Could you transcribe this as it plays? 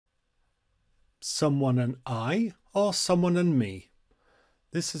someone and I or someone and me?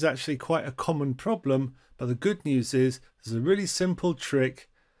 This is actually quite a common problem, but the good news is there's a really simple trick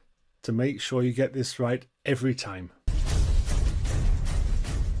to make sure you get this right every time.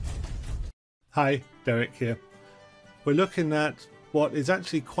 Hi, Derek here. We're looking at what is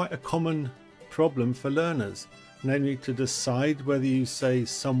actually quite a common problem for learners, namely to decide whether you say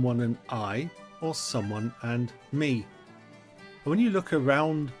someone and I or someone and me. When you look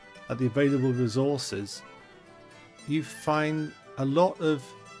around at the available resources, you find a lot of,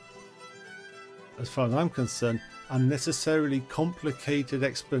 as far as I'm concerned, unnecessarily complicated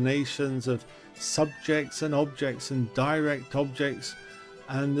explanations of subjects and objects and direct objects,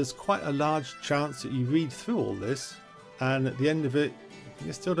 and there's quite a large chance that you read through all this and at the end of it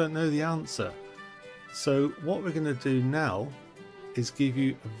you still don't know the answer. So what we're going to do now is give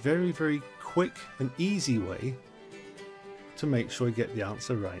you a very quick and easy way to make sure you get the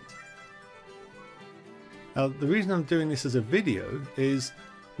answer right. Now, the reason I'm doing this as a video is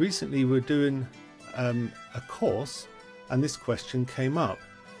recently we're doing a course and this question came up,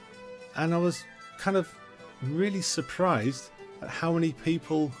 and I was kind of really surprised at how many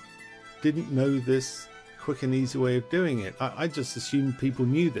people didn't know this quick and easy way of doing it. I just assumed people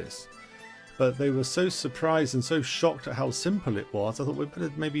knew this, but they were so surprised and so shocked at how simple it was. I thought we'd better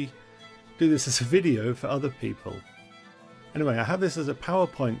maybe do this as a video for other people. Anyway, I have this as a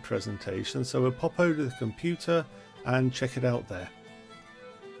PowerPoint presentation, so we'll pop over to the computer and check it out there.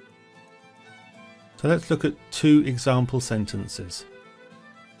 So let's look at two example sentences.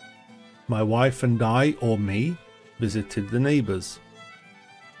 My wife and I, or me, visited the neighbours.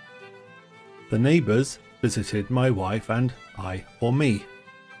 The neighbours visited my wife and I, or me.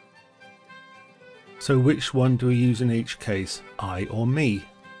 So which one do we use in each case, I or me?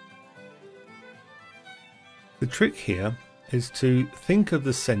 The trick here is to think of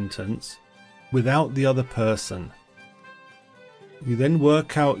the sentence without the other person. You then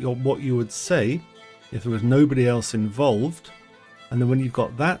work out what you would say if there was nobody else involved, and then when you've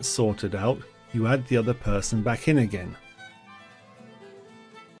got that sorted out, you add the other person back in again.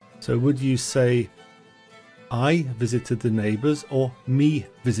 So would you say I visited the neighbours or me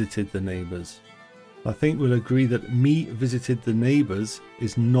visited the neighbours? I think we'll agree that me visited the neighbours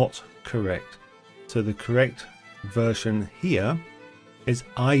is not correct. So the correct version here is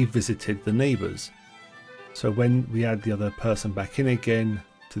I visited the neighbours. So when we add the other person back in again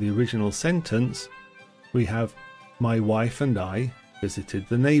to the original sentence, we have my wife and I visited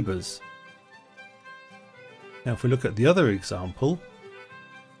the neighbours. Now if we look at the other example,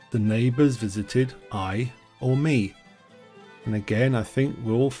 the neighbours visited I or me. And again, I think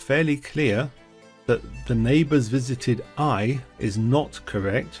we're all fairly clear that the neighbours visited I is not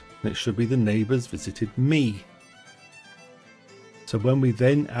correct, and it should be the neighbours visited me. So when we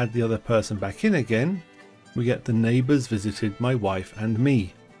then add the other person back in again, we get the neighbours visited my wife and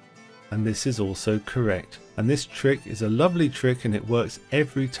me. And this is also correct. And this trick is a lovely trick and it works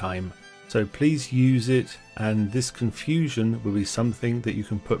every time. So please use it, and this confusion will be something that you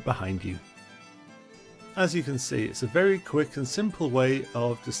can put behind you. As you can see, it's a very quick and simple way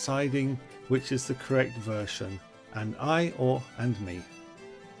of deciding which is the correct version, and I or and me.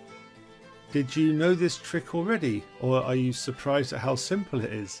 Did you know this trick already, or are you surprised at how simple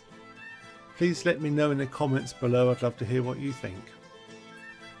it is? Please let me know in the comments below. I'd love to hear what you think.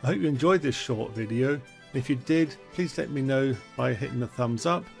 I hope you enjoyed this short video, and if you did, please let me know by hitting the thumbs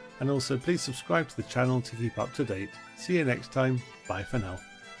up, and also please subscribe to the channel to keep up to date. See you next time. Bye for now.